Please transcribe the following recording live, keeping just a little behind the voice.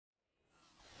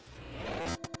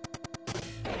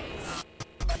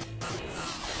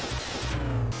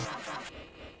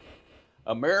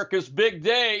America's big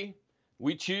day.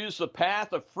 We choose the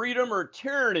path of freedom or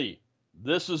tyranny.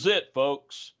 This is it,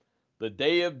 folks. The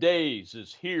day of days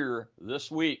is here this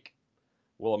week.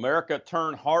 Will America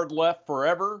turn hard left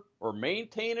forever or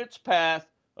maintain its path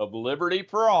of liberty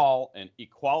for all and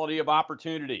equality of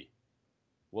opportunity?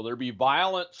 Will there be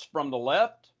violence from the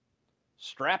left?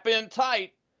 Strap in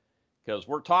tight, because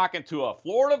we're talking to a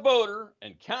Florida voter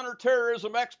and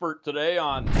counterterrorism expert today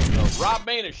on the Rob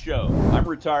Maness Show. I'm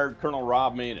retired Colonel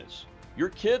Rob Maness. Your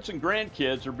kids and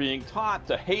grandkids are being taught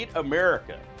to hate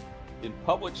America in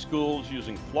public schools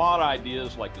using flawed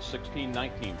ideas like the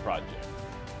 1619 Project.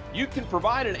 You can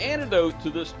provide an antidote to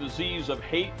this disease of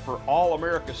hate for all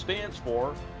America stands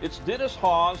for. It's Dennis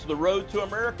Hawes' The Road to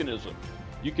Americanism.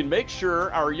 You can make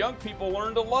sure our young people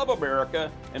learn to love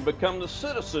America and become the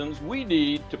citizens we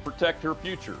need to protect her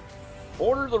future.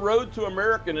 Order The Road to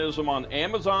Americanism on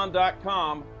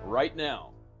Amazon.com right now.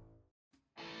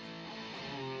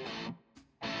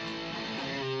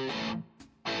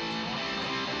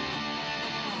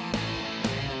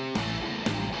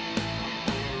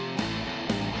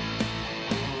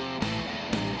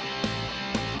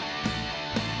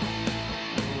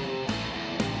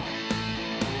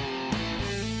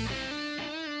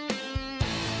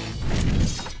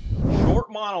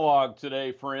 Monologue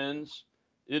today, friends.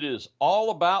 It is all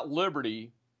about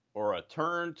liberty or a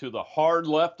turn to the hard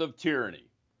left of tyranny.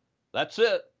 That's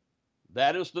it.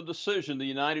 That is the decision the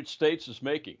United States is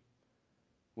making.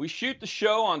 We shoot the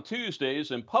show on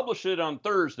Tuesdays and publish it on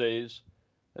Thursdays,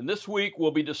 and this week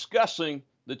we'll be discussing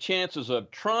the chances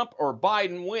of Trump or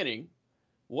Biden winning,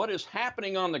 what is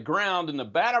happening on the ground in the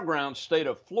battleground state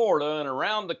of Florida and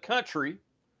around the country,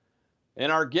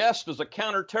 and our guest is a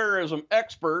counterterrorism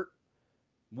expert.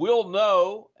 We'll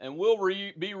know and we'll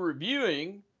be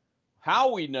reviewing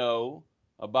how we know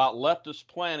about leftist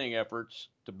planning efforts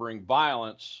to bring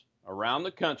violence around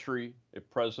the country if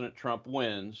President Trump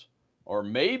wins, or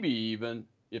maybe even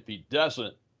if he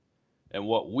doesn't, and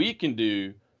what we can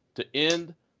do to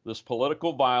end this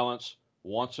political violence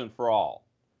once and for all.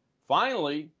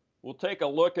 Finally, we'll take a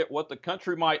look at what the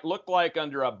country might look like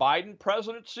under a Biden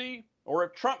presidency, or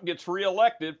if Trump gets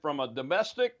reelected, from a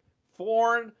domestic,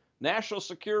 foreign, national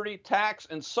security, tax,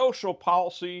 and social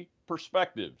policy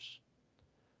perspectives.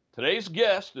 Today's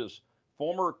guest is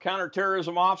former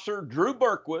counterterrorism officer Drew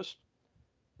Berquist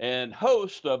and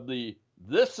host of the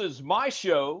This Is My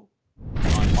Show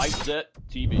on LightSet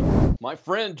TV. My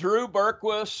friend Drew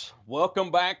Berquist,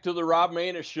 welcome back to the Rob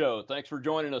Maness Show. Thanks for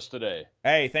joining us today.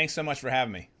 Hey, thanks so much for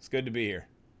having me. It's good to be here.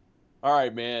 All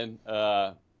right, man.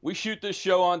 We shoot this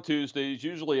show on Tuesdays,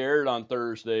 usually aired on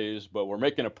Thursdays, but we're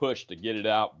making a push to get it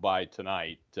out by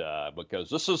tonight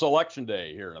because this is election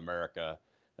day here in America.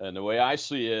 And the way I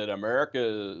see it, America,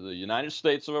 the United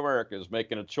States of America, is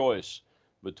making a choice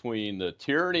between the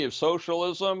tyranny of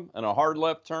socialism and a hard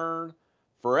left turn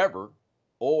forever,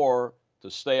 or to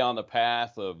stay on the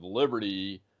path of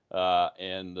liberty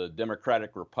and the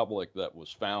democratic republic that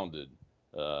was founded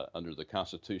under the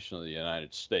Constitution of the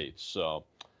United States. So,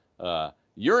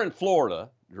 you're in Florida,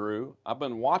 Drew. I've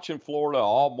been watching Florida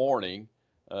all morning,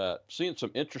 seeing some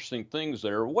interesting things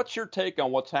there. What's your take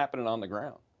on what's happening on the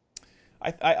ground?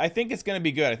 I think it's going to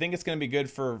be good. I think it's going to be good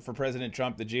for President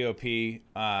Trump, the GOP.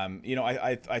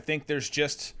 I think there's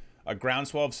just a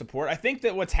groundswell of support. I think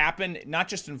that what's happened, not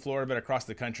just in Florida, but across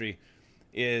the country,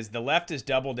 is the left has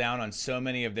doubled down on so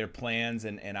many of their plans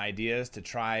and ideas to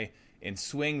try and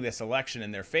swing this election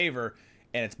in their favor,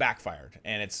 and it's backfired.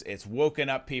 And it's woken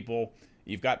up people.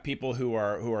 You've got people who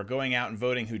are going out and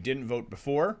voting who didn't vote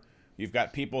before. You've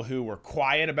got people who were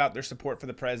quiet about their support for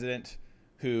the president,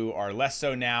 who are less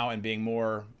so now and being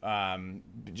more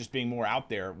out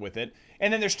there with it.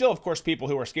 And then there's still, of course, people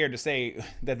who are scared to say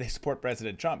that they support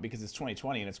President Trump because it's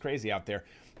 2020 and it's crazy out there.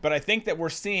 But I think that we're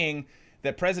seeing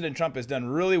that President Trump has done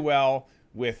really well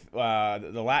with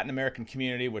the Latin American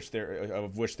community,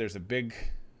 of which there's a big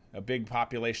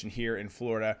population here in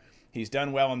Florida. He's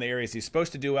done well in the areas he's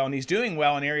supposed to do well, and he's doing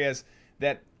well in areas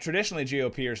that traditionally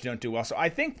GOPers don't do well. So I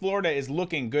think Florida is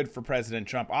looking good for President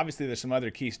Trump. Obviously, there's some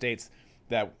other key states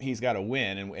that he's got to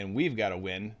win, and we've got to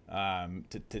win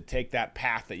to take that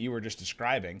path that you were just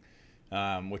describing,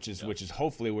 which is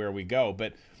hopefully where we go.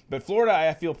 But Florida,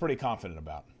 I feel pretty confident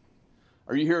about.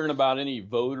 Are you hearing about any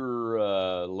voter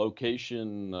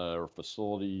location or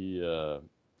facility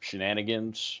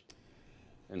shenanigans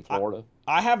in Florida?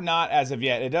 I have not as of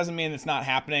yet. It doesn't mean it's not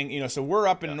happening. So we're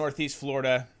up in Northeast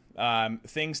Florida.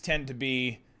 Things tend to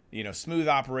be smooth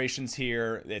operations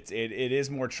here. It is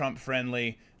more Trump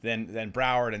friendly than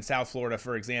Broward and South Florida,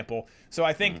 for example. So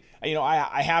I think,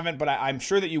 I haven't, but I'm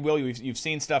sure that you will. You've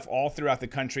seen stuff all throughout the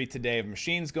country today of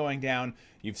machines going down.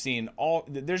 You've seen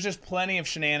there's just plenty of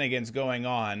shenanigans going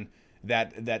on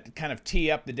that kind of tee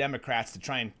up the Democrats to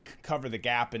try and cover the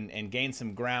gap and gain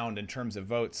some ground in terms of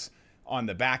votes on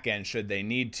the back end should they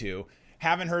need to.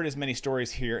 Haven't heard as many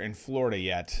stories here in Florida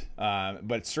yet,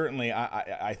 but certainly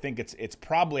I think it's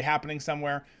probably happening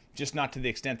somewhere, just not to the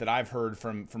extent that I've heard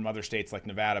from other states like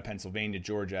Nevada, Pennsylvania,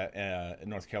 Georgia,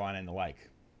 North Carolina, and the like.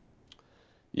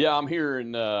 Yeah, I'm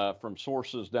hearing from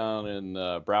sources down in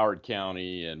Broward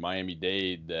County and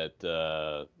Miami-Dade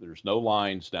that there's no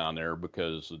lines down there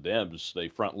because the Dems, they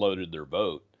front-loaded their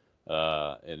vote,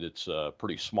 and it's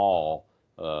pretty small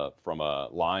from a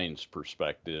lines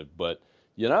perspective. But,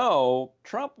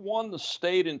 Trump won the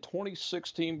state in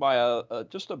 2016 by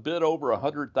just a bit over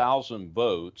 100,000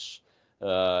 votes.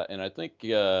 And I think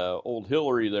old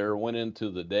Hillary there went into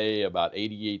the day about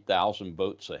 88,000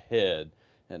 votes ahead.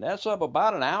 And as of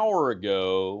about an hour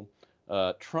ago,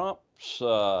 Trump's,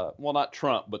 well, not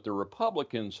Trump, but the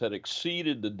Republicans had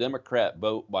exceeded the Democrat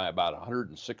vote by about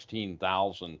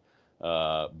 116,000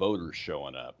 voters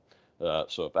showing up.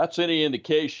 So if that's any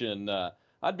indication,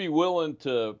 I'd be willing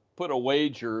to put a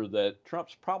wager that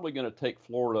Trump's probably going to take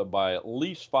Florida by at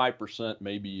least 5%,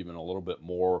 maybe even a little bit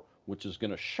more, which is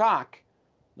going to shock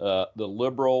the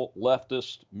liberal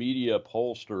leftist media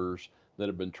pollsters that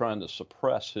have been trying to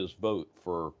suppress his vote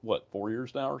for 4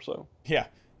 years now or so. Yeah,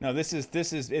 no, this is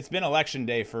it's been election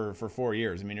day for 4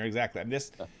 years. I mean, you're exactly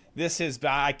this is.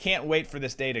 I can't wait for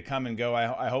this day to come and go.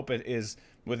 I hope it is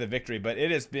with a victory, but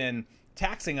it has been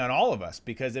taxing on all of us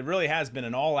because it really has been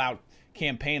an all-out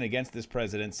campaign against this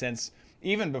president since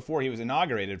even before he was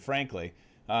inaugurated, frankly.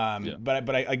 But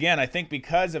again, I think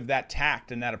because of that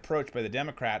tact and that approach by the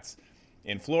Democrats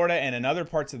in Florida and in other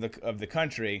parts of the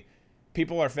country,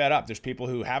 people are fed up. There's people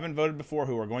who haven't voted before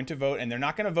who are going to vote, and they're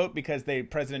not going to vote because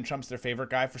President Trump's their favorite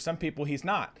guy. For some people, he's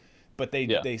not. But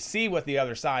they see what the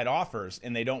other side offers,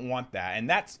 and they don't want that. And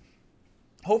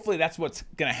hopefully that's what's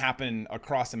going to happen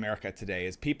across America today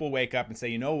is people wake up and say,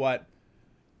 you know what?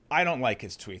 I don't like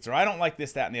his tweets, or I don't like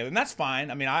this, that, and the other. And that's fine.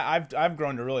 I mean, I've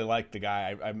grown to really like the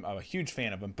guy. I'm a huge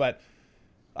fan of him. But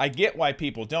I get why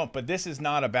people don't. But this is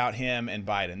not about him and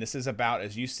Biden. This is about,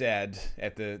 as you said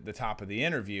at the top of the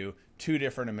interview, two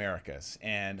different Americas.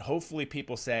 And hopefully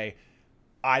people say,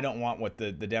 I don't want what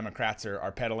the Democrats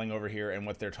are peddling over here and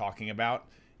what they're talking about.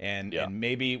 And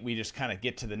maybe we just kind of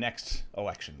get to the next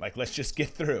election. Like, let's just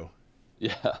get through.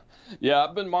 Yeah.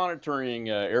 I've been monitoring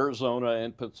Arizona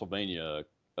and Pennsylvania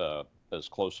as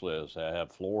closely as I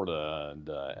have Florida. And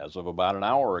as of about an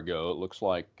hour ago, it looks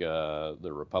like the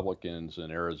Republicans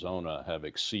in Arizona have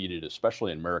exceeded,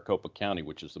 especially in Maricopa County,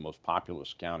 which is the most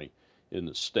populous county in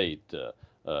the state,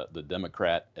 the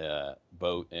Democrat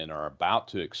vote, and are about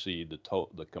to exceed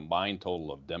the combined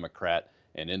total of Democrat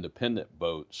and independent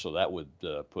votes. So that would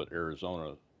put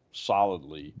Arizona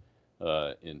solidly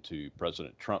into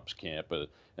President Trump's camp.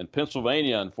 And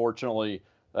Pennsylvania, unfortunately,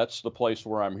 that's the place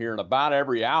where I'm hearing about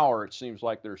every hour. It seems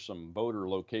like there's some voter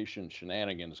location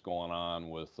shenanigans going on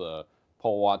with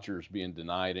poll watchers being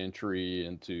denied entry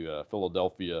into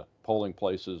Philadelphia polling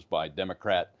places by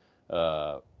Democrat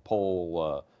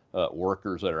poll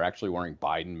workers that are actually wearing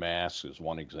Biden masks is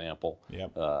one example.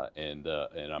 Yep. And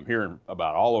I'm hearing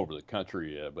about all over the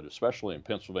country, but especially in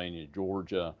Pennsylvania,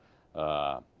 Georgia,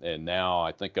 and now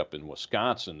I think up in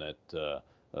Wisconsin that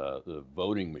the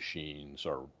voting machines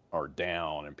are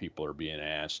down and people are being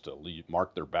asked to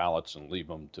mark their ballots and leave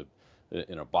them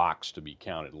in a box to be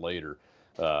counted later.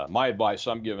 My advice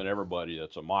I'm giving everybody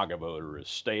that's a MAGA voter is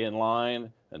stay in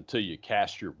line until you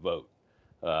cast your vote.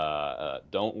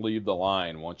 Don't leave the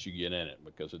line once you get in it,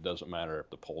 because it doesn't matter if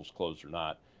the polls close or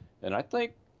not. And I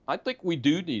think we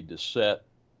do need to set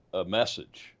a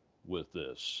message with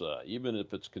this, even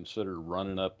if it's considered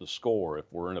running up the score, if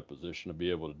we're in a position to be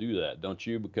able to do that, don't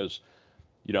you? Because,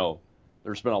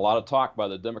 there's been a lot of talk by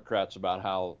the Democrats about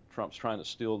how Trump's trying to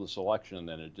steal this election,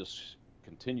 and it just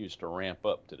continues to ramp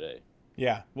up today.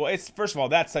 Yeah. Well, first of all,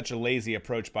 that's such a lazy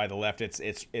approach by the left.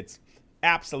 It's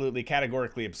absolutely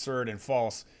categorically absurd and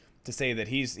false to say that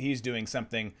he's doing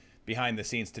something behind the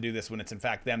scenes to do this when it's in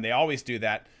fact them. They always do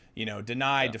that,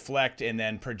 deny, deflect, and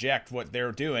then project what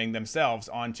they're doing themselves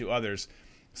onto others.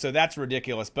 So that's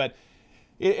ridiculous. But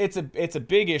it's a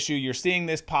big issue. You're seeing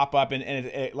this pop up, and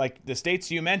it, like the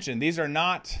states you mentioned, these are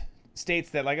not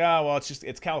states that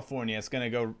it's California, it's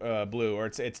going to go blue, or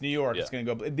it's New York, it's going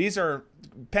to go blue. These are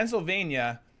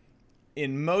Pennsylvania.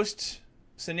 In most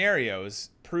scenarios,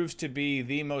 proves to be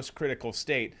the most critical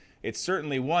state, it's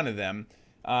certainly one of them,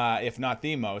 if not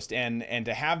the most. And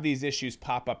to have these issues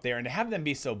pop up there and to have them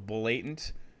be so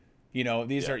blatant,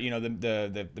 these are,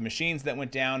 the machines that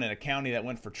went down in a county that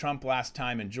went for Trump last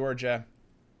time in Georgia,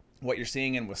 what you're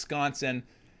seeing in Wisconsin,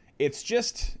 it's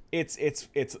just,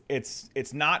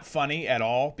 it's not funny at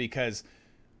all, because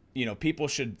people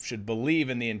should believe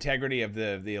in the integrity of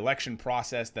the election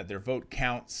process, that their vote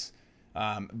counts.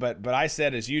 But I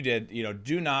said, as you did,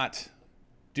 do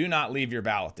not leave your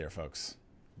ballot there, folks.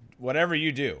 Whatever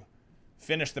you do,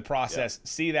 finish the process,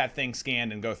 see that thing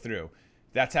scanned and go through.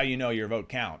 That's how you know your vote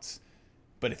counts.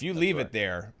 But if you leave it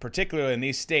there, particularly in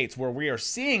these states where we are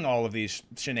seeing all of these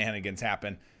shenanigans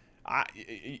happen,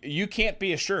 you can't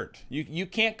be assured. You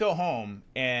can't go home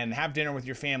and have dinner with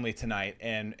your family tonight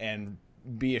and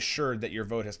be assured that your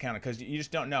vote has counted, because you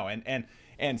just don't know.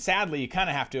 And sadly, you kind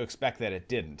of have to expect that it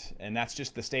didn't. And that's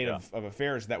just the state of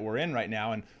affairs that we're in right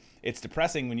now. And it's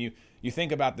depressing when you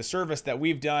think about the service that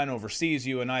we've done overseas,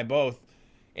 you and I both,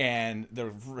 and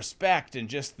the respect and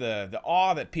just the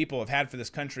awe that people have had for this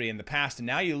country in the past. And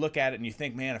now you look at it and you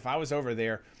think, man, if I was over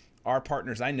there, our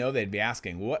partners, I know they'd be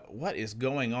asking, what is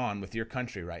going on with your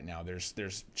country right now?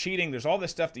 There's cheating. There's all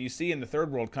this stuff that you see in the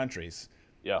third world countries.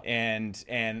 Yeah. And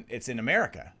it's in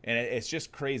America. And it's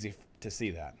just crazy to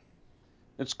see that.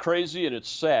 It's crazy and it's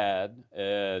sad,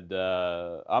 and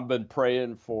I've been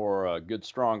praying for a good,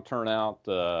 strong turnout.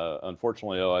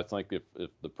 Unfortunately, though, I think if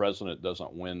the president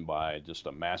doesn't win by just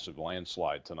a massive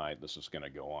landslide tonight, this is going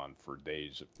to go on for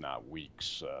days, if not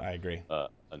weeks. I agree.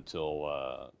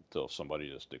 Until somebody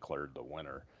is declared the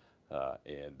winner,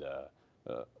 and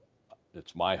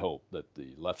it's my hope that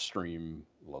the left stream,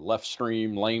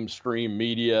 lamestream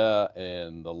media,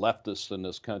 and the leftists in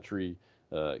this country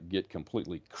get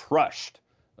completely crushed,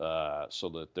 so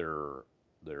that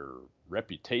their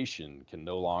reputation can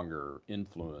no longer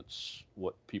influence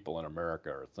what people in America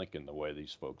are thinking, the way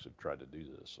these folks have tried to do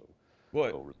this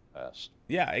over the past.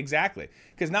 Yeah, exactly.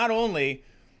 Because not only,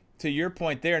 to your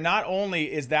point there, not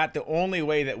only is that the only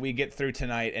way that we get through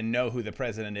tonight and know who the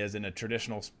president is in a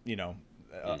traditional,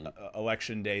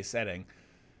 election day setting,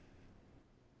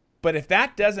 but if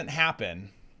that doesn't happen,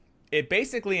 it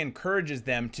basically encourages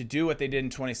them to do what they did in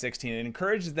 2016. It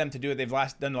encourages them to do what they've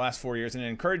done the last 4 years, and it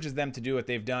encourages them to do what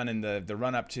they've done in the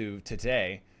run up to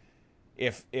today.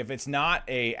 If it's not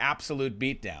a absolute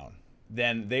beatdown,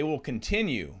 then they will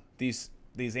continue these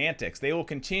antics. They will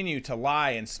continue to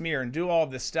lie and smear and do all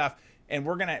of this stuff, and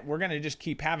we're gonna just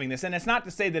keep having this. And it's not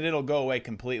to say that it'll go away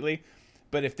completely,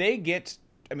 but if they get,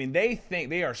 they think,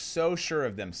 they are so sure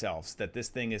of themselves that this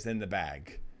thing is in the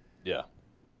bag. Yeah.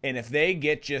 And if they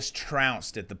get just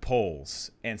trounced at the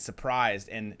polls and surprised,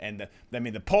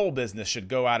 the poll business should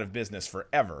go out of business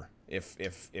forever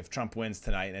if Trump wins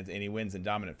tonight and he wins in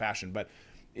dominant fashion. But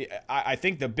I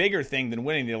think the bigger thing than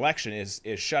winning the election is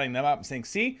shutting them up and saying,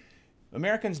 see,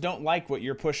 Americans don't like what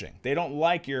you're pushing. They don't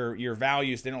like your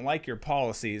values. They don't like your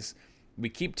policies. We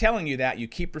keep telling you that. You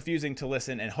keep refusing to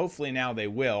listen, and hopefully now they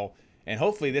will. And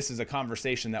hopefully this is a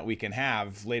conversation that we can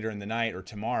have later in the night or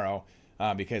tomorrow,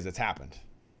 because it's happened.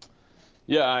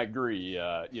 Yeah, I agree.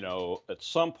 At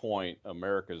some point,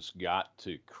 America's got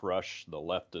to crush the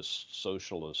leftist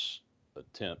socialist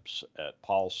attempts at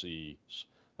policies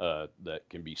that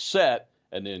can be set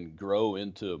and then grow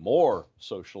into more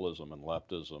socialism and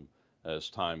leftism as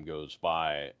time goes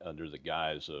by, under the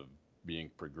guise of being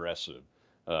progressive,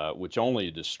 which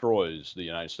only destroys the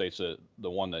United States, the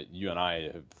one that you and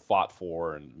I have fought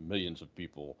for, and millions of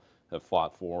people have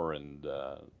fought for and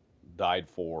died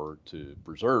for to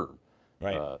preserve.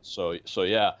 Right. So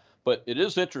yeah, but it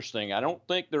is interesting. I don't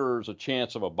think there's a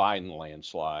chance of a Biden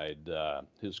landslide.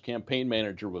 His campaign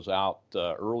manager was out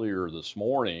earlier this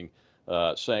morning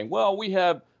saying, well, we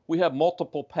have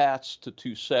multiple paths to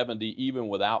 270 even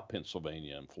without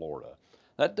Pennsylvania and Florida.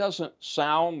 That doesn't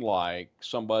sound like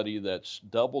somebody that's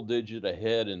double digit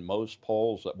ahead in most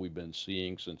polls that we've been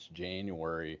seeing since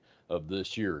January of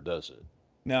this year, does it?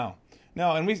 No.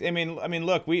 And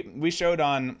look, we showed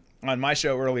on my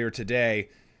show earlier today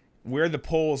where the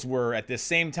polls were at this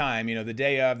same time, the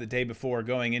day before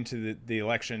going into the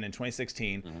election in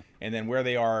 2016, and then where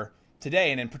they are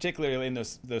today, and in particularly in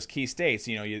those key states,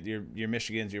 your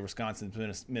Michigans, your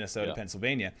Wisconsins, Minnesota,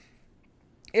 Pennsylvania.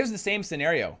 It was the same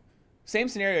scenario,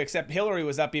 except Hillary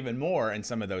was up even more in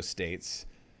some of those states.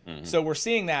 So we're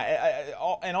seeing that,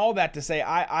 and all that to say,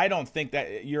 I don't think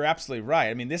that you're absolutely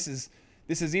right.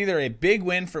 This is either a big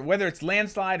win for, whether it's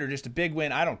landslide or just a big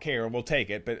win, I don't care, we'll take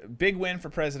it, but big win for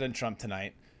President Trump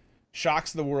tonight,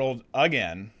 shocks the world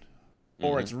again,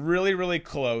 or it's really, really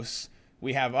close.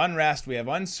 We have unrest, we have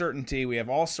uncertainty, we have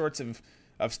all sorts of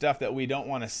stuff that we don't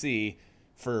want to see.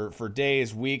 for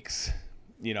days, weeks,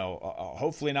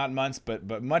 hopefully not months,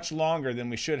 but much longer than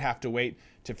we should have to wait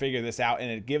to figure this out. And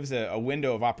it gives a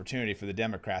window of opportunity for the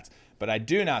Democrats. But I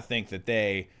do not think that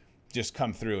they just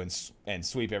come through and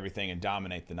sweep everything and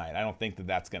dominate the night. I don't think that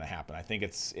that's going to happen. I think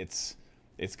it's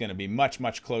going to be much,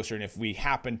 much closer. And if we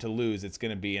happen to lose, it's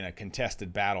going to be in a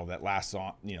contested battle that lasts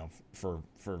on, for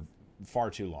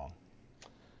far too long.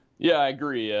 Yeah, I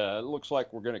agree. It looks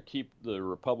like we're going to keep the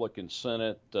Republican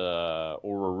Senate, or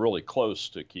we're really close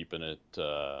to keeping it.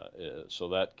 So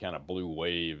that kind of blue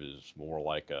wave is more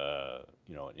like an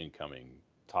incoming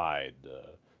tide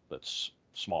that's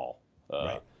small.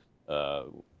 Right.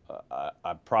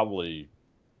 I'm probably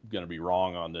going to be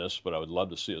wrong on this, but I would love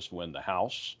to see us win the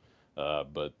House.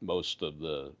 But most of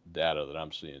the data that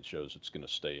I'm seeing shows it's going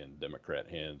to stay in Democrat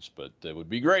hands. But it would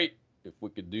be great if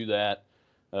we could do that.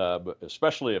 But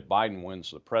especially if Biden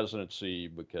wins the presidency,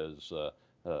 because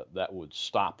that would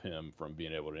stop him from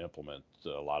being able to implement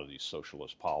a lot of these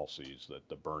socialist policies that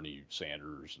the Bernie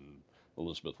Sanders and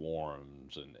Elizabeth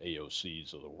Warrens and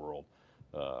AOCs of the world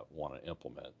want to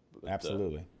implement. But,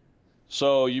 absolutely.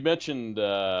 So you mentioned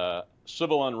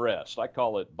civil unrest. I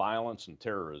call it violence and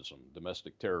terrorism,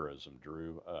 domestic terrorism,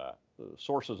 Drew. The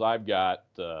sources I've got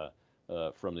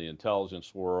from the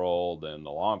intelligence world and the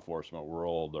law enforcement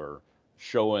world are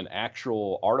showing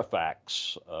actual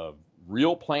artifacts of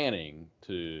real planning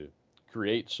to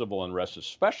create civil unrest,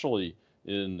 especially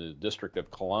in the District of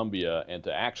Columbia, and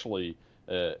to actually,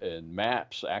 and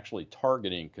maps actually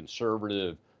targeting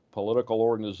conservative political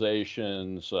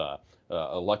organizations,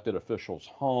 elected officials'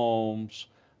 homes,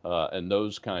 and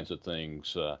those kinds of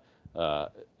things.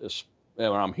 And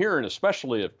I'm hearing,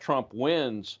 especially if Trump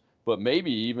wins, but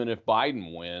maybe even if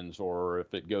Biden wins, or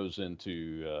if it goes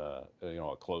into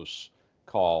a close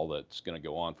call that's going to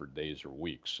go on for days or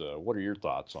weeks. What are your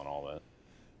thoughts on all that?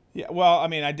 Yeah, well, I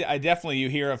mean, I definitely, you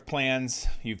hear of plans.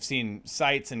 You've seen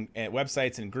sites and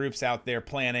websites and groups out there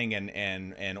planning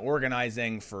and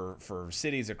organizing for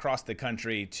cities across the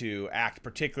country to act,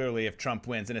 particularly if Trump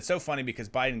wins. And it's so funny because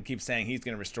Biden keeps saying he's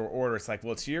going to restore order. It's like,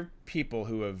 well, it's your people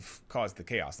who have caused the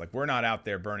chaos. Like, we're not out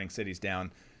there burning cities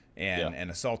down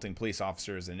and assaulting police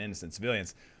officers and innocent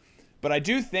civilians. But I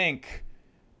do think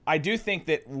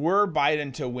that were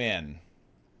Biden to win,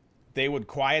 they would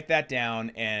quiet that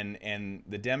down, and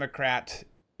the Democrat,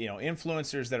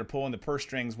 influencers that are pulling the purse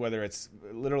strings, whether it's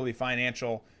literally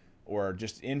financial or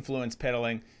just influence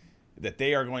peddling, that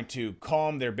they are going to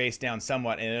calm their base down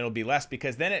somewhat, and it'll be less,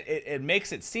 because then it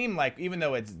makes it seem like, even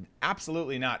though it's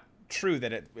absolutely not true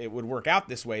that it would work out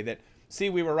this way, that, see,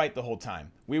 we were right the whole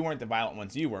time. We weren't the violent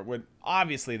ones, you were.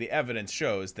 Obviously, the evidence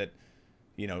shows that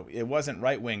it wasn't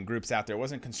right-wing groups out there. It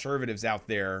wasn't conservatives out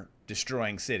there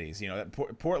destroying cities.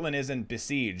 Portland isn't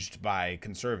besieged by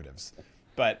conservatives.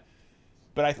 But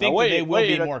I think that they will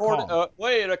be more calm.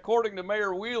 According to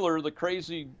Mayor Wheeler, the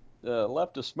crazy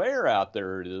leftist mayor out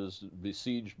there, is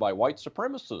besieged by white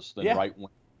supremacists and right-wing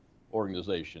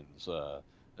organizations.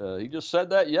 He just said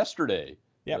that yesterday.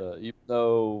 Yep. Even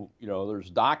though,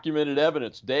 there's documented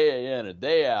evidence day in and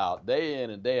day out,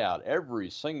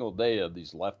 every single day of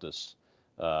these leftists,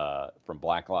 from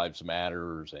Black Lives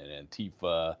Matters and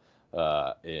Antifa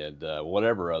and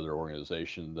whatever other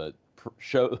organization that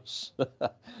shows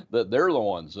that they're the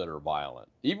ones that are violent.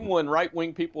 Even when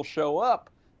right-wing people show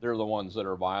up, they're the ones that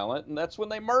are violent, and that's when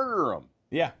they murder them.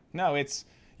 Yeah, no,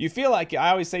 you feel like, I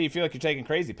always say, you feel like you're taking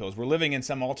crazy pills. We're living in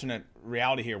some alternate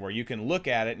reality here where you can look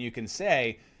at it and you can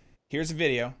say, here's a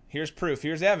video, here's proof,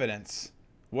 here's evidence.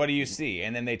 What do you see?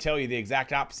 And then they tell you the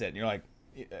exact opposite, and you're like,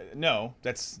 no,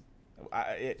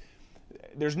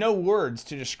 there's no words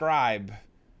to describe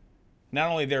not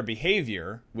only their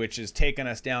behavior, which has taken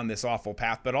us down this awful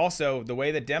path, but also the way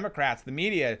that Democrats, the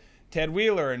media, Ted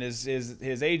Wheeler and his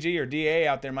AG or DA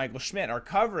out there, Michael Schmidt, are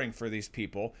covering for these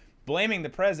people, blaming the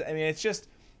president. I mean,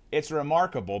 it's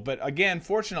remarkable. But again,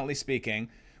 fortunately speaking,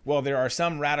 well, there are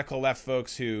some radical left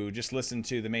folks who just listen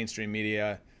to the mainstream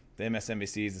media, the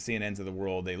MSNBCs, the CNNs of the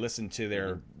world. They listen to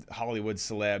their Hollywood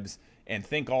celebs and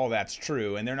think all that's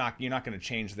true, and you're not going to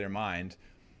change their mind.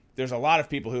 There's a lot of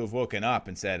people who have woken up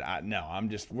and said, no,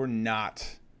 we're not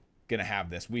going to have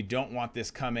this. We don't want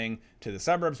this coming to the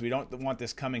suburbs. We don't want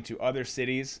this coming to other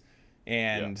cities.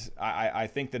 And I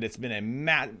think that it's been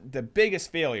the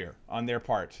biggest failure on their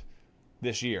part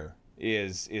this year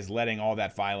is letting all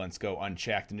that violence go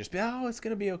unchecked and just be, it's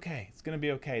going to be okay. It's going to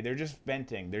be okay. They're just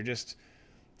venting. They're just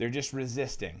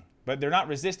resisting. But they're not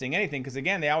resisting anything because,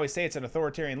 again, they always say it's an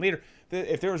authoritarian leader.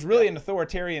 If there was really an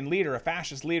authoritarian leader, a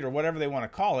fascist leader, whatever they want to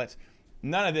call it,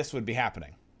 none of this would be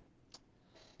happening.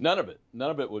 None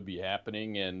of it would be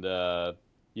happening. And, there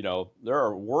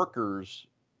are workers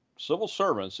civil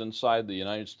servants inside the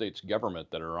United States government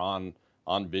that are on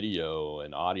video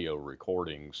and audio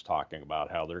recordings talking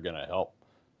about how they're going to help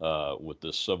with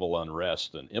this civil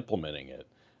unrest and implementing it.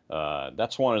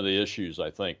 That's one of the issues, I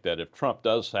think, that if Trump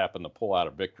does happen to pull out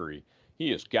a victory,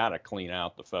 he has got to clean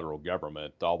out the federal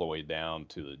government all the way down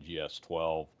to the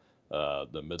GS-12,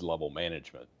 the mid-level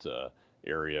management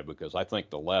area, because I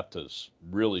think the left has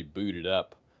really booted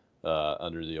up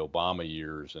under the Obama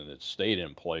years, and it's stayed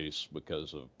in place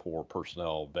because of poor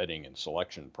personnel vetting and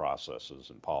selection processes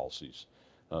and policies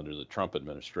under the Trump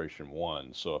administration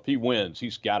won. So if he wins,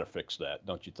 he's got to fix that,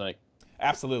 don't you think?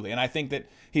 Absolutely, and I think that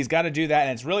he's got to do that.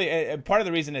 And it's really part of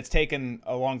the reason it's taken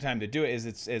a long time to do it is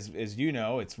it's as you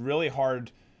know, it's really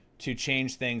hard to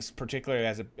change things, particularly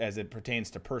as it pertains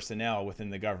to personnel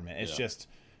within the government. It's just,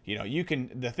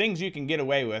 the things you can get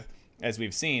away with, as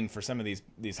we've seen for some of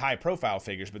these high profile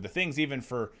figures, but the things even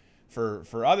for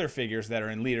other figures that are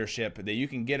in leadership that you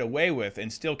can get away with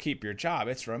and still keep your job.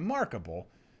 It's remarkable.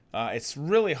 It's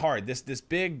really hard. This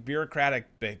big bureaucratic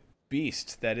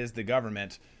beast that is the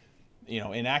government.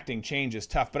 Enacting change is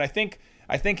tough, but I think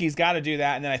he's got to do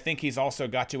that, and then I think he's also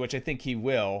got to, which I think he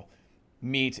will,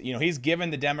 meet. He's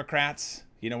given the Democrats,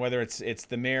 whether it's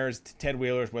the mayors, Ted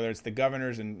Wheelers, whether it's the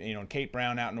governors, and Kate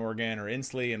Brown out in Oregon or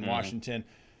Inslee in Washington,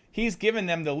 he's given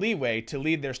them the leeway to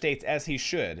lead their states as he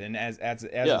should and as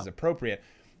is appropriate.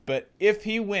 But if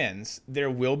he wins, there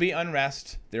will be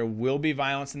unrest, there will be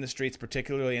violence in the streets,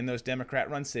 particularly in those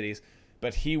Democrat-run cities.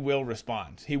 But he will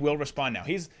respond. He will respond now.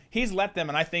 He's let them,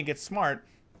 and I think it's smart.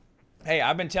 Hey,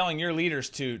 I've been telling your leaders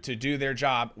to do their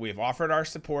job. We've offered our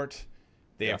support.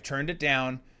 They have turned it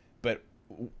down. But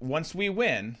once we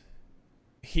win,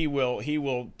 he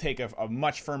will take a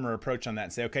much firmer approach on that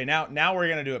and say, okay, now we're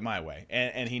going to do it my way.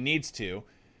 And he needs to.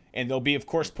 And there'll be, of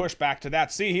course, pushback to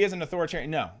that. See, he isn't authoritarian.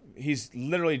 No, he's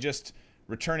literally just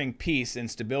returning peace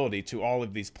and stability to all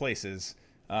of these places.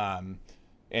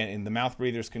 And the mouth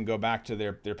breathers can go back to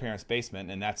their parents'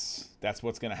 basement, and that's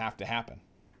what's going to have to happen.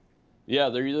 Yeah,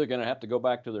 they're either going to have to go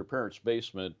back to their parents'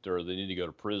 basement, or they need to go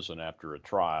to prison after a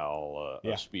trial,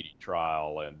 a speedy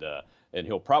trial, and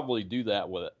he'll probably do that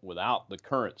without the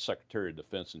current Secretary of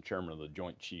Defense and Chairman of the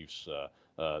Joint Chiefs.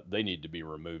 They need to be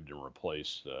removed and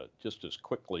replaced just as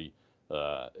quickly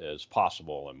as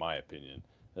possible, in my opinion,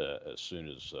 as soon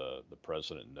as the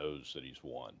president knows that he's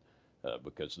won.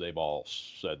 Because they've all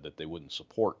said that they wouldn't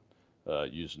support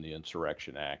using the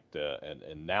Insurrection Act.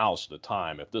 And now's the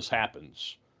time. If this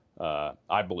happens,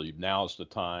 I believe now's the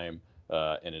time,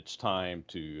 and it's time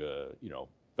to,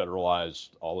 federalize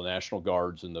all the National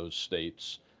Guards in those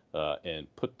states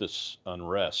and put this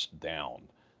unrest down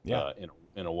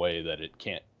in a way that it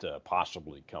can't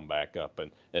possibly come back up.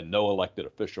 And no elected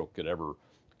official could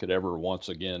ever once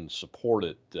again support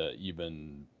it,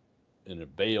 even in a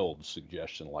veiled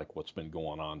suggestion like what's been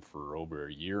going on for over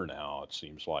a year now, it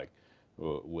seems like,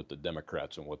 with the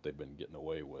Democrats and what they've been getting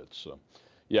away with. So,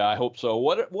 yeah, I hope so.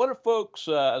 What if folks,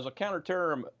 as a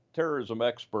counterterrorism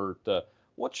expert,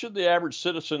 what should the average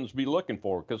citizens be looking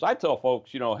for? Because I tell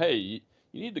folks, hey, you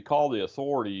need to call the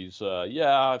authorities.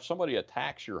 If somebody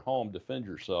attacks your home, defend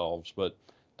yourselves, but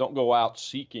don't go out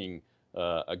seeking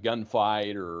a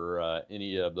gunfight or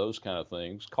any of those kind of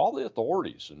things. Call the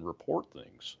authorities and report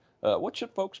things. What should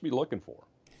folks be looking for?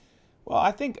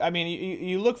 Well,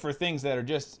 you look for things that are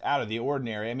just out of the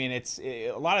ordinary. I mean,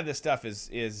 a lot of this stuff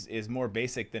is more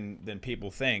basic than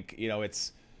people think.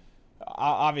 It's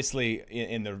obviously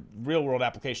in the real world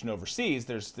application overseas,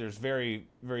 there's very,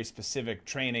 very specific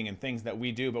training and things that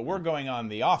we do, but we're going on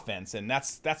the offense, and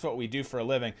that's what we do for a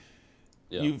living.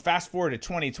 Yeah. You fast forward to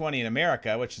 2020 in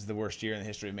America, which is the worst year in the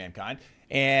history of mankind,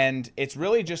 and it's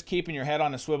really just keeping your head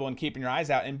on a swivel and keeping your eyes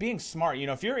out and being smart.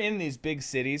 If you're in these big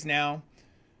cities now,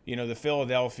 the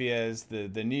Philadelphias,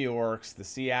 the New Yorks, the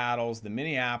Seattles, the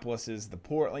Minneapolises, the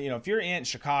Portland, if you're in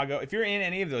Chicago, if you're in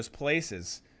any of those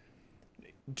places,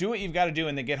 do what you've got to do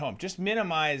and then get home. Just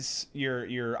minimize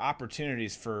your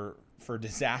opportunities for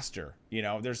disaster.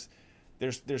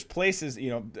 There's places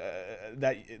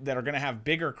that are going to have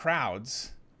bigger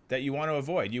crowds that you want to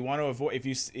avoid. You want to avoid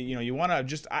you want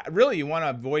to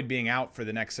avoid being out for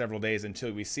the next several days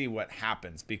until we see what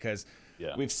happens, because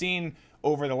we've seen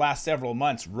over the last several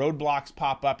months roadblocks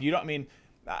pop up.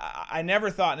 I never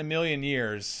thought in a million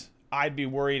years I'd be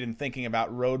worried and thinking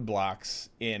about roadblocks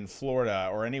in Florida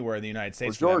or anywhere in the United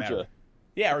States. Or Georgia.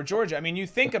 Yeah, or Georgia. You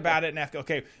think about it and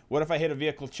okay, what if I hit a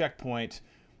vehicle checkpoint?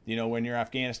 When you're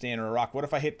Afghanistan or Iraq, what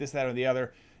if I hit this, that, or the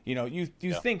other? You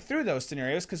think through those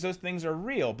scenarios because those things are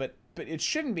real, but it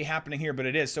shouldn't be happening here, but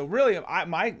it is. So really,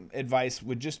 my advice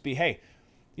would just be, hey,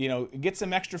 get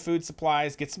some extra food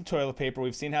supplies, get some toilet paper.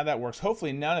 We've seen how that works.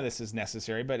 Hopefully none of this is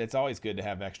necessary, but it's always good to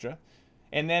have extra.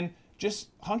 And then just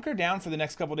hunker down for the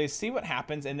next couple of days, see what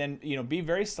happens, and then, be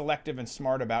very selective and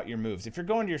smart about your moves. If you're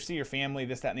going to see your family,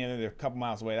 this, that, and the other, they're a couple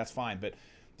miles away, that's fine. But,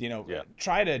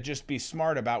 try to just be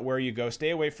smart about where you go. Stay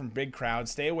away from big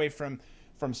crowds. Stay away from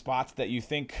spots that you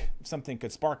think something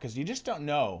could spark, because you just don't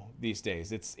know these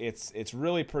days. It's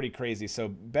really pretty crazy. So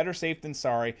better safe than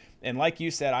sorry. And like you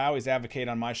said, I always advocate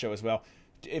on my show as well.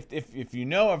 If you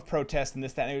know of protests and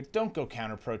this, that, and the other, don't go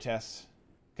counter protests,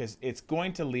 because it's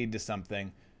going to lead to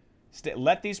something.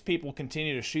 Let these people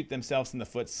continue to shoot themselves in the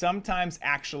foot. Sometimes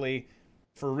actually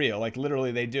for real, like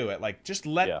literally they do it. Like just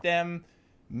let them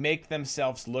make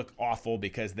themselves look awful,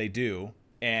 because they do.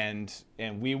 And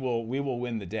we will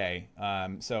win the day.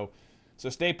 So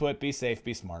stay put, be safe,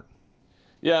 be smart.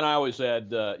 Yeah, and I always add,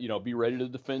 be ready to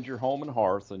defend your home and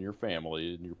hearth and your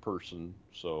family and your person.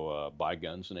 So buy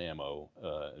guns and ammo,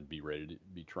 and be ready to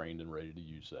be trained and ready to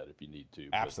use that if you need to.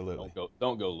 Absolutely. But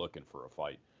don't go looking for a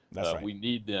fight. That's right. We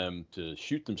need them to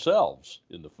shoot themselves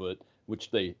in the foot,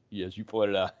 which they, as you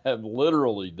pointed out, have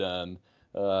literally done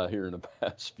here in the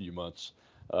past few months.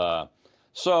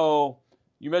 So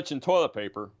you mentioned toilet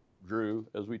paper, Drew.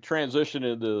 As we transition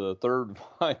into the third and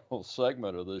final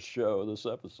segment of this show, this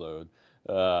episode,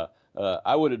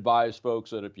 I would advise folks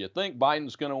that if you think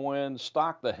Biden's going to win,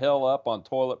 stock the hell up on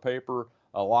toilet paper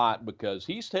a lot, because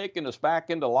he's taking us back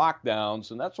into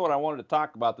lockdowns. And that's what I wanted to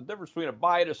talk about, the difference between a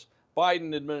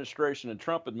Biden administration and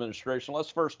Trump administration. Let's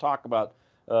first talk about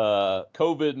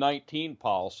COVID-19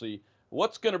 policy.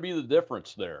 What's going to be the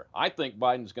difference there? I think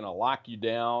Biden's going to lock you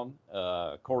down,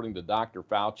 according to Dr.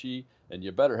 Fauci, and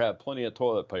you better have plenty of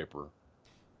toilet paper.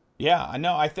 Yeah, I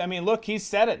know. I mean, look, he's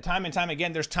said it time and time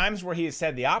again. There's times where he has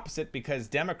said the opposite, because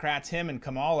Democrats, him and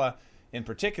Kamala in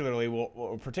particular,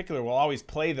 will always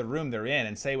play the room they're in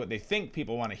and say what they think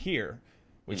people want to hear,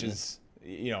 which is,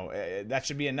 that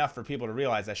should be enough for people to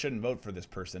realize I shouldn't vote for this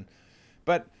person.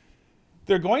 But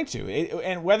they're going to,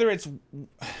 and whether it's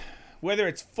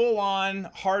full on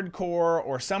hardcore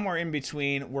or somewhere in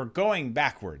between, we're going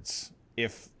backwards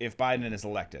if Biden is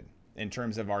elected in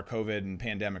terms of our COVID and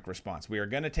pandemic response. We are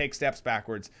going to take steps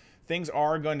backwards. Things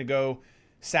are going to go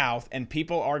south, and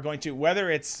people are going to, whether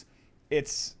it's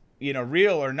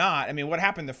real or not. I mean, what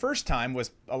happened the first time was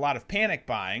a lot of panic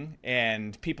buying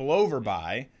and people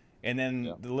overbuy, and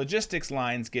then the logistics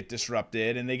lines get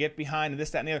disrupted and they get behind, and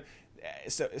this, that, and the other.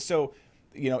 So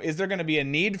is there going to be a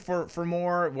need for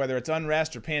more, whether it's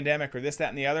unrest or pandemic or this, that,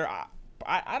 and the other?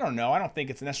 I don't know. I don't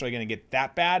think it's necessarily going to get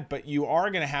that bad, but you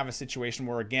are going to have a situation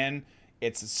where, again,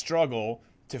 it's a struggle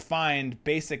to find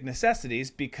basic necessities,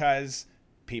 because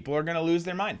people are going to lose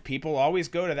their mind. People always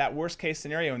go to that worst case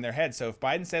scenario in their head. So if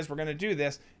Biden says we're going to do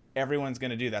this, everyone's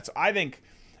going to do that. So I think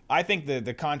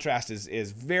the contrast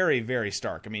is very, very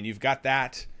stark. I mean, you've got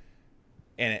that,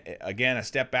 and again, a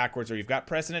step backwards, or you've got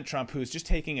President Trump, who's just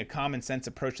taking a common sense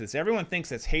approach to this. Everyone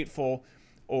thinks it's hateful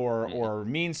or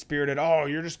mean-spirited. Oh,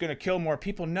 you're just going to kill more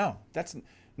people. No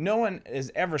one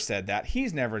has ever said that.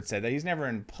 He's never said that. He's never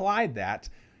implied that.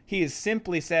 He has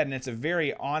simply said, and it's a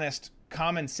very honest,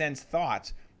 common sense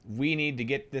thought, we need to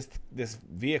get this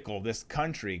vehicle, this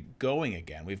country going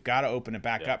again. We've got to open it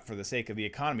back up for the sake of the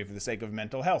economy, for the sake of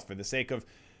mental health, for the sake of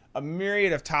a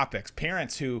myriad of topics.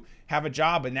 Parents who have a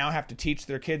job and now have to teach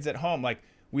their kids at home. Like,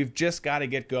 we've just got to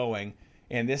get going.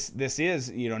 And this is,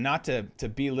 not to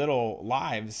belittle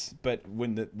lives, but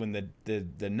when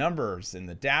the numbers and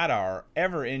the data are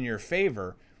ever in your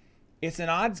favor, it's an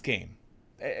odds game.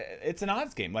 It's an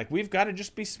odds game. Like, we've got to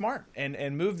just be smart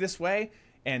and move this way.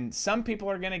 And some people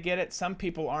are going to get it. Some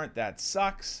people aren't. That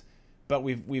sucks. But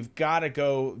we've got to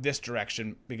go this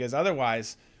direction, because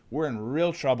otherwise we're in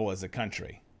real trouble as a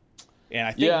country. And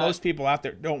I think most people out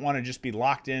there don't want to just be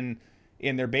locked in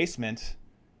their basement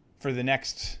for the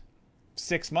next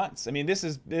 6 months. I mean, this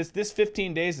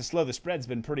 15 days to slow the spread's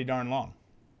been pretty darn long.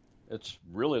 It's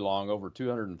really long, over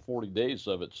 240 days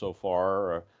of it so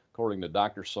far, according to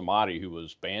Dr. Samadi, who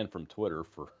was banned from Twitter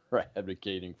for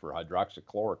advocating for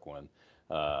hydroxychloroquine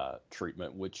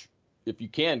treatment, which, if you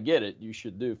can get it, you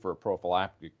should do for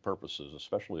prophylactic purposes,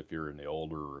 especially if you're in the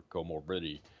older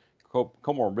comorbidity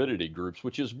groups,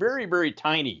 which is very, very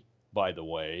tiny, by the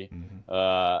way.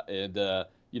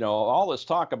 All this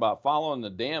talk about following the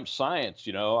damn science,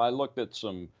 I looked at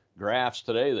some graphs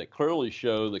today that clearly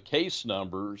show the case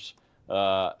numbers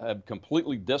have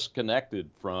completely disconnected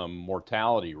from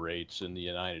mortality rates in the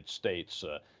United States.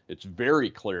 It's very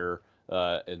clear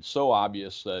and so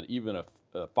obvious that even a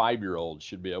 5-year-old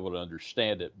should be able to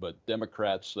understand it, but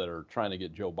Democrats that are trying to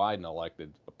get Joe Biden elected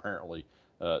apparently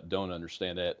don't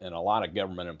understand that, and a lot of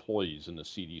government employees in the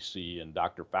CDC and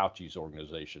Dr. Fauci's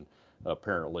organization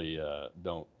apparently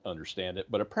don't understand it.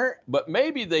 But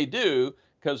maybe they do,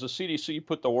 because the CDC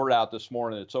put the word out this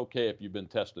morning. It's okay if you've been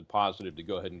tested positive to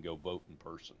go ahead and go vote in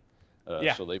person.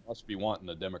 Yeah. So they must be wanting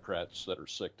the Democrats that are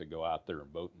sick to go out there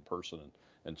and vote in person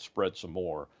and spread some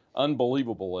more.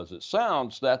 Unbelievable as it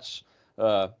sounds, that's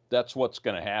what's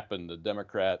going to happen. The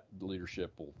Democrat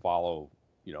leadership will follow,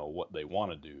 what they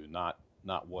want to do, not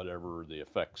whatever the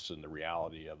effects and the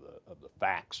reality of the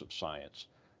facts of science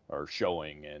are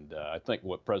showing. And I think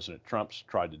what President Trump's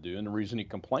tried to do, and the reason he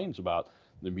complains about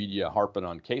the media harping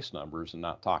on case numbers and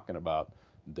not talking about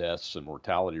deaths and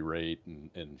mortality rate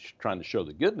and trying to show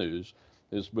the good news,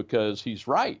 is because he's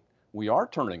right. We are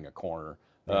turning a corner.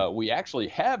 We actually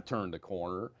have turned a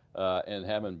corner, and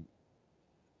having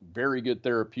very good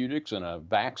therapeutics and a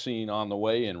vaccine on the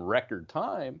way in record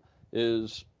time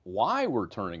is why we're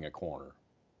turning a corner.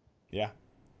 Yeah.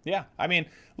 I mean,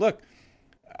 look,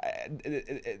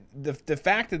 the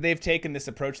fact that they've taken this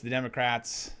approach, the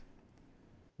Democrats,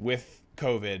 with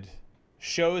COVID,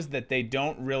 shows that they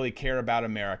don't really care about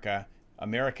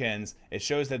Americans. It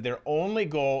shows that their only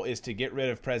goal is to get rid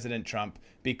of President Trump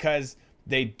because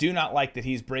they do not like that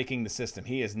he's breaking the system.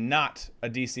 He is not a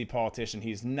DC politician.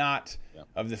 He's not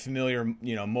of the familiar,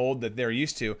 mold that they're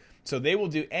used to. So they will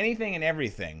do anything and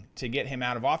everything to get him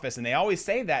out of office. And they always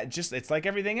say that, it's like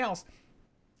everything else.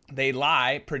 They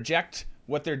lie, project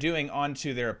what they're doing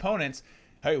onto their opponents.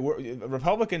 Hey,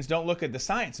 Republicans don't look at the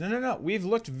science. No. We've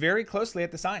looked very closely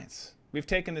at the science. We've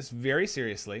taken this very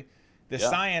seriously. The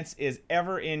science is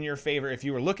ever in your favor. If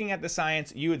you were looking at the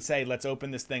science, you would say, let's open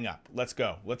this thing up. Let's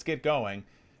go. Let's get going.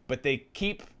 But they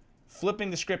keep flipping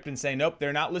the script and saying, nope,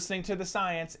 they're not listening to the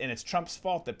science, and it's Trump's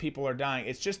fault that people are dying.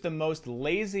 It's just the most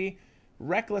lazy,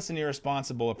 reckless, and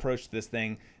irresponsible approach to this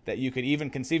thing that you could even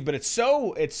conceive. But it's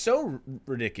so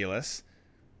ridiculous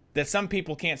that some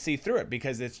people can't see through it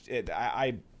because it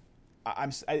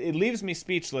leaves me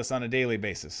speechless on a daily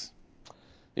basis.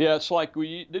 Yeah, it's like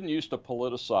we didn't used to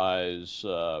politicize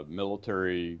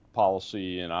military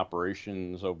policy and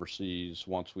operations overseas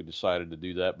once we decided to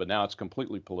do that, but now it's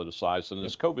completely politicized, and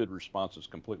this COVID response is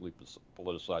completely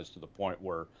politicized to the point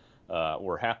where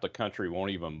half the country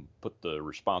won't even put the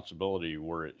responsibility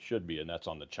where it should be, and that's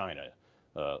on the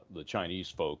Chinese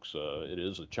folks. It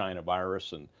is a China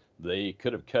virus, and they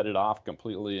could have cut it off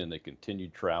completely, and they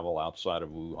continued travel outside of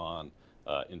Wuhan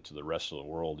into the rest of the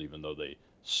world, even though they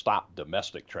stopped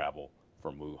domestic travel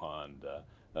from Wuhan,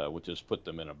 which has put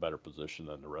them in a better position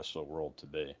than the rest of the world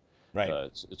today. Right.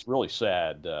 It's really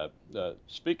sad.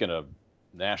 Speaking of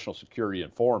national security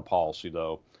and foreign policy,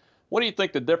 though, what do you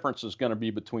think the difference is going to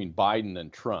be between Biden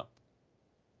and Trump?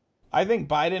 I think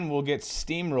Biden will get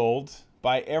steamrolled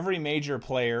by every major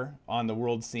player on the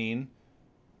world scene,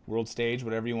 world stage,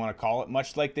 whatever you want to call it,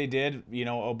 much like they did,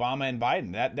 Obama and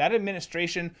Biden. That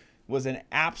administration was an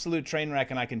absolute train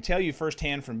wreck, and I can tell you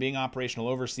firsthand from being operational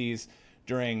overseas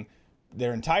during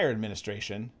their entire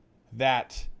administration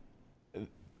that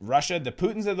Russia, the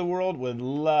Putins of the world, would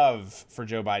love for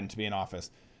Joe Biden to be in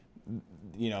office.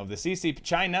 The CCP,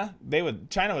 China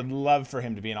would love for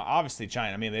him to be in. Obviously,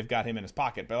 China. I mean, they've got him in his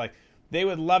pocket, but they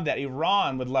would love that.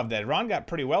 Iran would love that. Iran got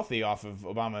pretty wealthy off of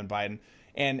Obama and Biden,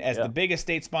 and as the biggest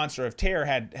state sponsor of terror,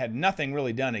 had nothing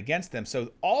really done against them.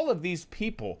 So all of these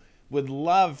people would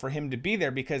love for him to be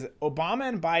there because Obama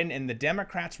and Biden and the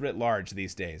Democrats writ large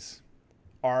these days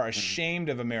are ashamed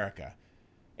of America.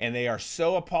 And they are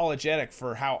so apologetic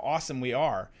for how awesome we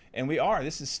are. And we are.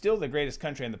 This is still the greatest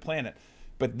country on the planet.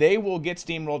 But they will get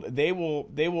steamrolled. They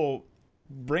will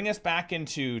bring us back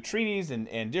into treaties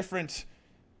and different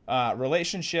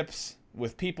relationships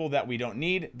with people that we don't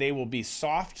need. They will be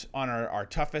soft on our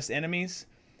toughest enemies.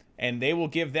 And they will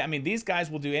give them, these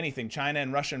guys will do anything, China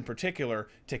and Russia in particular,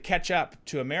 to catch up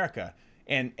to America.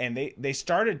 And they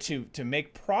started to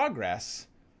make progress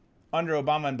under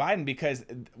Obama and Biden because,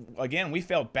 again, we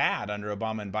felt bad under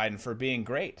Obama and Biden for being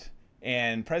great.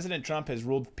 And President Trump has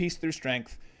ruled peace through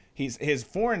strength. His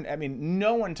foreign,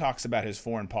 no one talks about his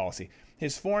foreign policy.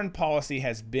 His foreign policy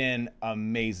has been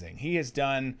amazing. He has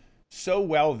done so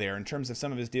well there in terms of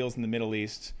some of his deals in the Middle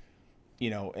East,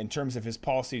 in terms of his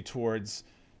policy towards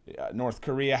North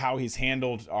Korea, how he's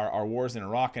handled our wars in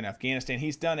Iraq and Afghanistan.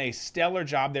 He's done a stellar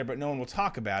job there, but no one will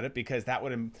talk about it because that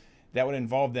would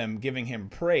involve them giving him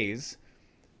praise,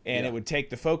 and it would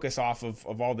take the focus off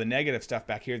of all the negative stuff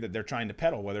back here that they're trying to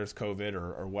peddle, whether it's COVID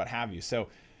or what have you. So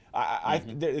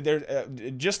there,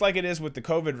 just like it is with the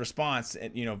COVID response,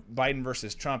 Biden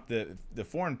versus Trump, the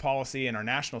foreign policy and our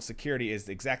national security is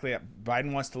exactly that.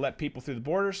 Biden wants to let people through the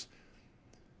borders.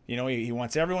 He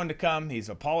wants everyone to come. He's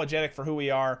apologetic for who we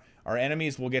are. Our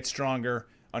enemies will get stronger.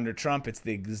 Under Trump, it's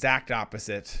the exact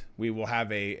opposite. We will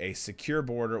have a secure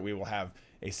border. We will have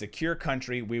a secure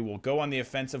country. We will go on the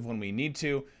offensive when we need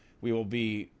to. We will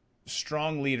be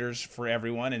strong leaders for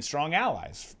everyone and strong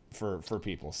allies for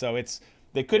people. So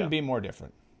they couldn't be more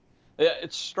different. Yeah,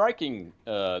 it's striking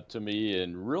to me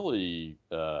and really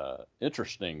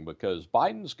interesting because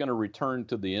Biden's going to return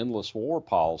to the endless war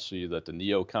policy that the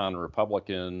neocon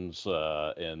Republicans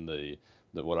and the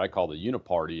what I call the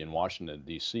Uniparty in Washington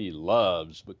D.C.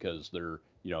 loves, because they're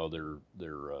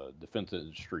defense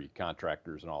industry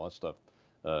contractors and all that stuff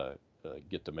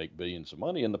get to make billions of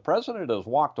money. And the president has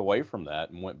walked away from that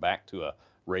and went back to a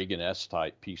Reagan-esque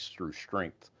type peace through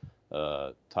strength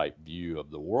type view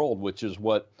of the world, which is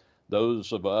what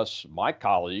those of us, my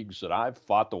colleagues that I've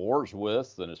fought the wars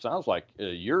with, and it sounds like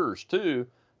yours too,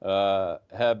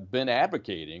 have been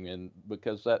advocating, and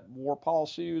because that war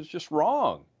policy is just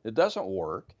wrong. It doesn't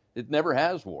work. It never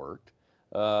has worked.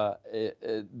 Do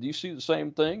you see the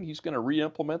same thing? He's going to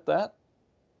re-implement that?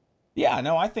 Yeah,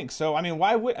 no, I think so.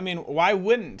 Why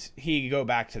wouldn't he go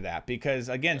back to that? Because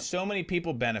again, so many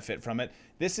people benefit from it.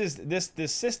 This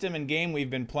system and game we've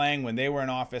been playing when they were in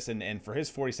office and for his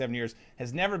 47 years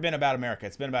has never been about America.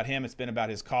 It's been about him. It's been about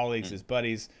his colleagues, his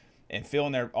buddies, and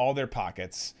filling all their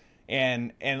pockets.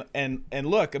 And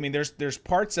look, there's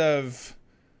parts of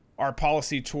our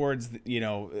policy towards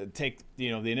take the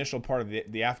initial part of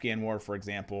the Afghan war, for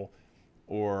example,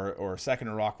 or second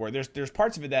Iraq war. There's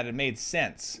parts of it that have made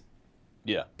sense.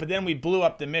 Yeah. But then we blew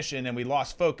up the mission and we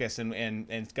lost focus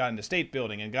and got into state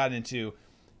building and got into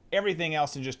everything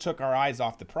else and just took our eyes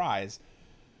off the prize.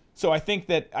 So I think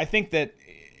that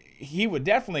he would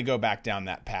definitely go back down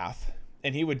that path,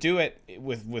 and he would do it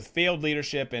with failed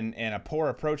leadership and a poor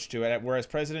approach to it. Whereas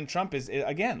President Trump is,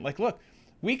 again, like, look,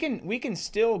 we can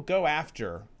still go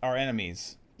after our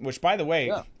enemies, which, by the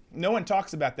way, no one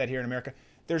talks about that here in America.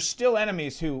 There's still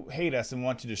enemies who hate us and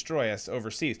want to destroy us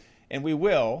overseas. And we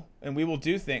will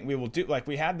do like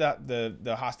we had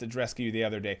the hostage rescue the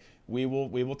other day. We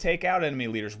will take out enemy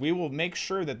leaders. We will make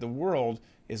sure that the world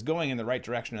is going in the right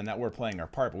direction and that we're playing our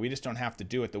part. But we just don't have to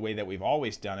do it the way that we've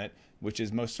always done it, which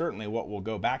is most certainly what we'll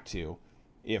go back to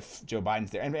if Joe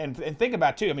Biden's there. And think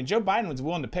about too. Joe Biden was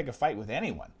willing to pick a fight with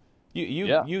anyone.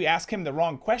 You ask him the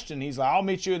wrong question, he's like, "I'll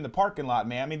meet you in the parking lot,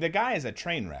 man." The guy is a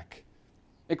train wreck.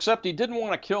 Except he didn't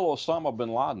want to kill Osama bin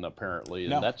Laden, apparently,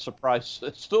 and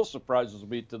it still surprises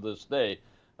me to this day.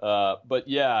 But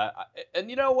yeah, and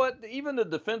you know what? Even the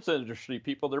defense industry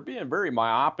people, they're being very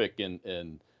myopic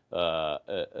and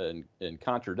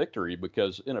contradictory,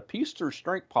 because in a peace through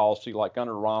strength policy like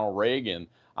under Ronald Reagan,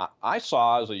 I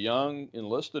saw, as a young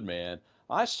enlisted man,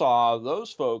 I saw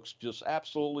those folks just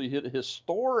absolutely hit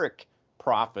historic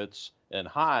profits and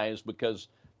highs, because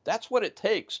that's what it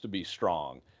takes to be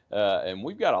strong. And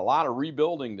we've got a lot of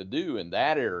rebuilding to do in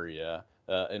that area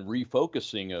and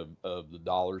refocusing of the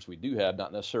dollars we do have,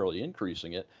 not necessarily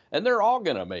increasing it. And they're all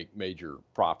going to make major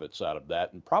profits out of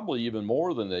that, and probably even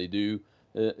more than they do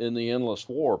in the endless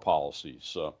war policies.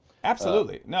 So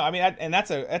absolutely. And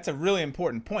that's a really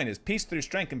important point. Is peace through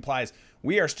strength implies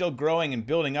we are still growing and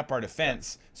building up our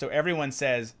defense. So everyone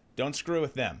says, don't screw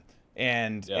with them.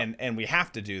 And we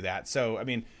have to do that. So,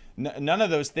 none of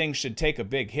those things should take a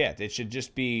big hit. It should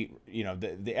just be,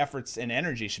 the efforts and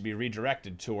energy should be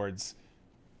redirected towards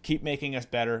keep making us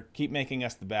better, keep making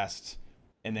us the best,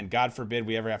 and then God forbid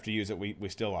we ever have to use it, we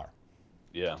still are.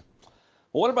 Yeah.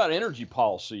 Well, what about energy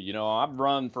policy? I've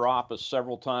run for office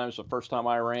several times. The first time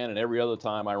I ran, and every other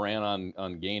time I ran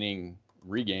on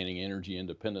regaining energy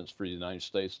independence for the United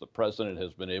States. The president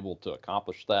has been able to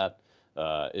accomplish that.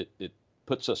 It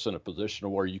puts us in a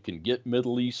position where you can get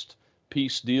Middle East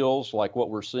peace deals like what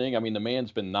we're seeing. The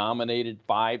man's been nominated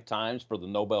 5 times for the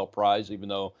Nobel Prize, even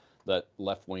though that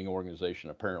left-wing organization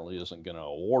apparently isn't going to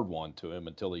award one to him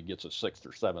until he gets a 6th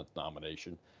or 7th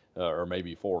nomination, or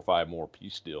maybe 4 or 5 more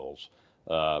peace deals.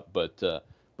 But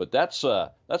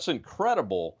that's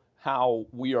incredible how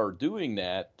we are doing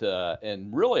that,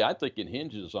 and really I think it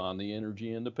hinges on the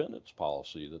energy independence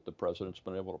policy that the president's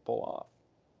been able to pull off.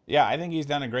 Yeah, I think he's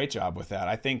done a great job with that.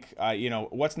 I think,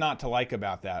 what's not to like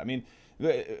about that?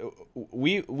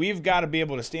 We've got to be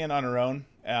able to stand on our own.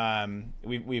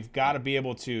 We've got to be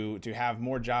able to have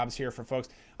more jobs here for folks.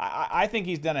 I think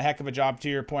he's done a heck of a job. To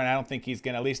your point, I don't think he's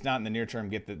going to, at least not in the near term,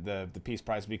 get the Peace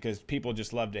Prize, because people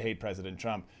just love to hate President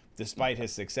Trump despite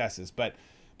his successes. But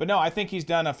no, I think he's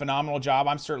done a phenomenal job.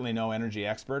 I'm certainly no energy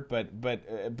expert, but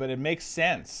it makes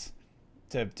sense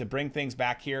to bring things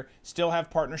back here, still have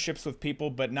partnerships with people,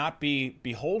 but not be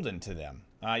beholden to them.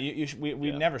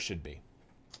 We never should be.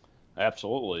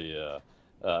 Absolutely.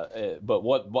 But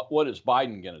what is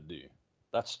Biden going to do?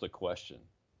 That's the question.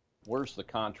 Where's the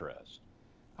contrast?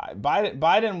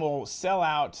 Biden will sell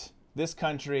out this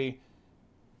country,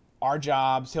 our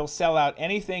jobs. He'll sell out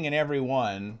anything and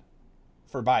everyone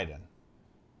for Biden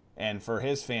and for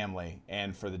his family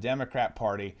and for the Democrat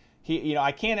Party.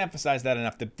 I can't emphasize that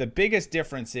enough. The biggest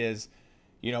difference is,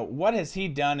 what has he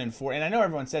done and I know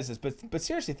everyone says this, but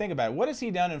seriously think about it. What has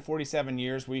he done in 47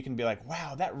 years where you can be like,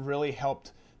 wow, that really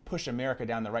helped push America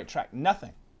down the right track?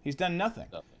 Nothing. He's done nothing.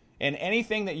 And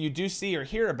anything that you do see or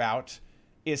hear about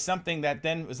is something that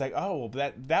then was like, oh,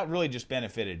 well, that really just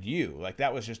benefited you. Like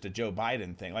that was just a Joe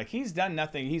Biden thing. Like he's done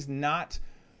nothing. He's not.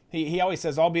 He always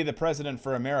says, I'll be the president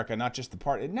for America, not just the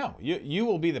party. No, you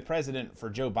will be the president for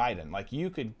Joe Biden. Like you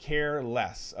could care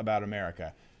less about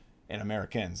America and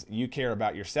Americans. You care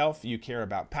about yourself. You care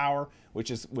about power,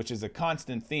 which is a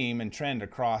constant theme and trend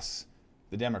across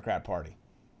the Democrat Party.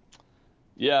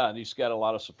 Yeah, and he's got a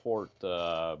lot of support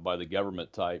by the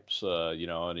government types, and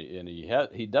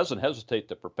he doesn't hesitate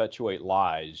to perpetuate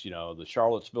lies. The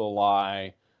Charlottesville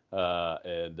lie,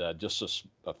 and just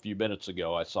a few minutes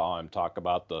ago, I saw him talk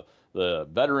about the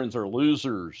veterans are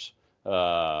losers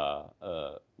lie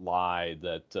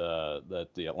that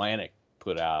the Atlantic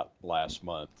put out last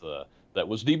month that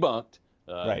was debunked.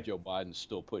 Right. Joe Biden's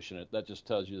still pushing it. That just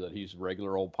tells you that he's a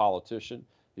regular old politician.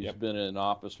 He's been in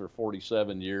office for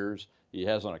 47 years. He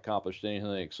hasn't accomplished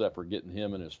anything except for getting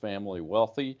him and his family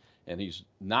wealthy, and he's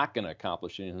not going to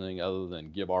accomplish anything other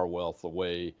than give our wealth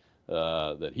away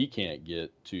that he can't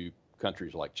get to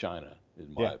countries like China,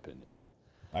 in my opinion.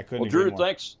 I couldn't agree more. Drew,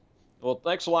 thanks. Well,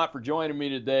 thanks a lot for joining me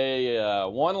today.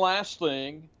 One last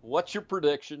thing. What's your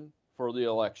prediction for the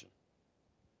election?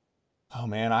 Oh,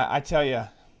 man, I tell you,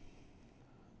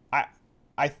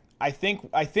 I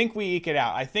think we eke it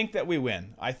out. I think that we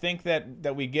win. I think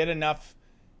that we get enough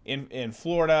in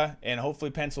Florida and hopefully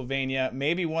Pennsylvania,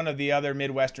 maybe one of the other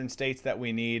Midwestern states that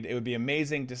we need. It would be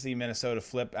amazing to see Minnesota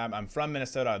flip. I'm from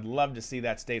Minnesota. I'd love to see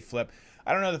that state flip.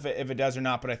 I don't know if it does or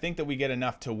not, but I think that we get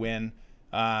enough to win.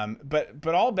 But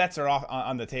all bets are off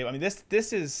on the table. I mean,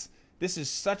 this is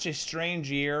such a strange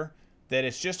year that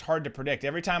it's just hard to predict.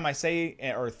 Every time I say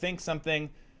or think something,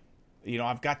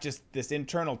 I've got just this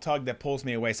internal tug that pulls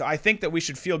me away. So I think that we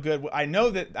should feel good. I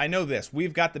know this.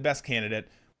 We've got the best candidate.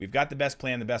 We've got the best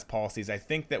plan, the best policies. I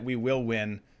think that we will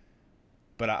win,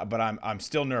 but I'm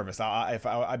still nervous.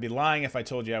 I'd be lying if I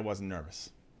told you I wasn't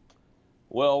nervous.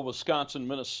 Well, Wisconsin,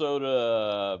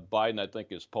 Minnesota, Biden, I think,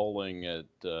 is polling at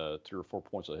 3 or 4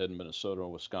 points ahead in Minnesota.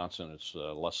 Wisconsin, it's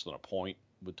less than a point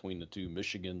between the two.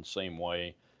 Michigan, same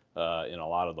way in a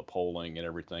lot of the polling and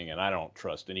everything. And I don't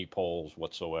trust any polls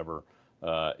whatsoever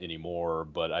anymore,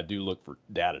 but I do look for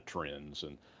data trends.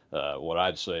 And what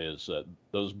I'd say is that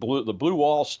the blue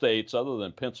wall states, other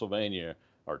than Pennsylvania,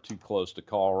 are too close to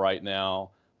call right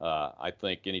now. I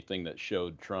think anything that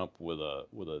showed Trump with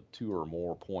a 2 or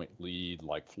more point lead,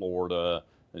 like Florida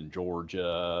and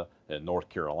Georgia and North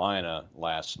Carolina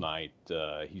last night,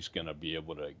 he's going to be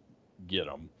able to get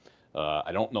them.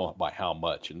 I don't know by how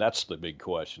much, and that's the big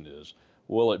question: is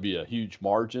will it be a huge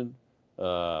margin,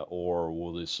 or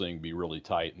will this thing be really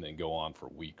tight and then go on for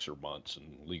weeks or months and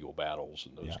legal battles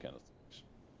and those kind of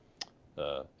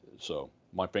things? So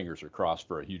my fingers are crossed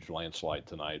for a huge landslide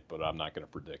tonight, but I'm not going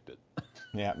to predict it.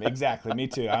 Yeah, exactly. Me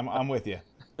too. I'm with you.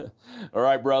 All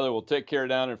right, brother. Well, take care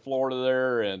down in Florida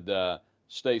there, and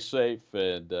stay safe.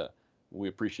 And we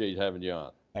appreciate having you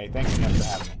on. Hey, thanks again for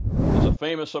having me. As a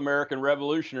famous American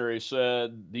revolutionary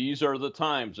said, "These are the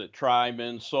times that try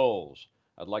men's souls."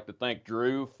 I'd like to thank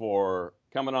Drew for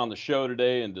coming on the show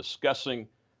today and discussing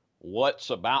what's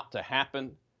about to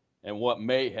happen and what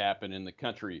may happen in the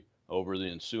country over the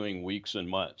ensuing weeks and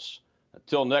months.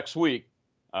 Until next week,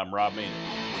 I'm Rob Meany.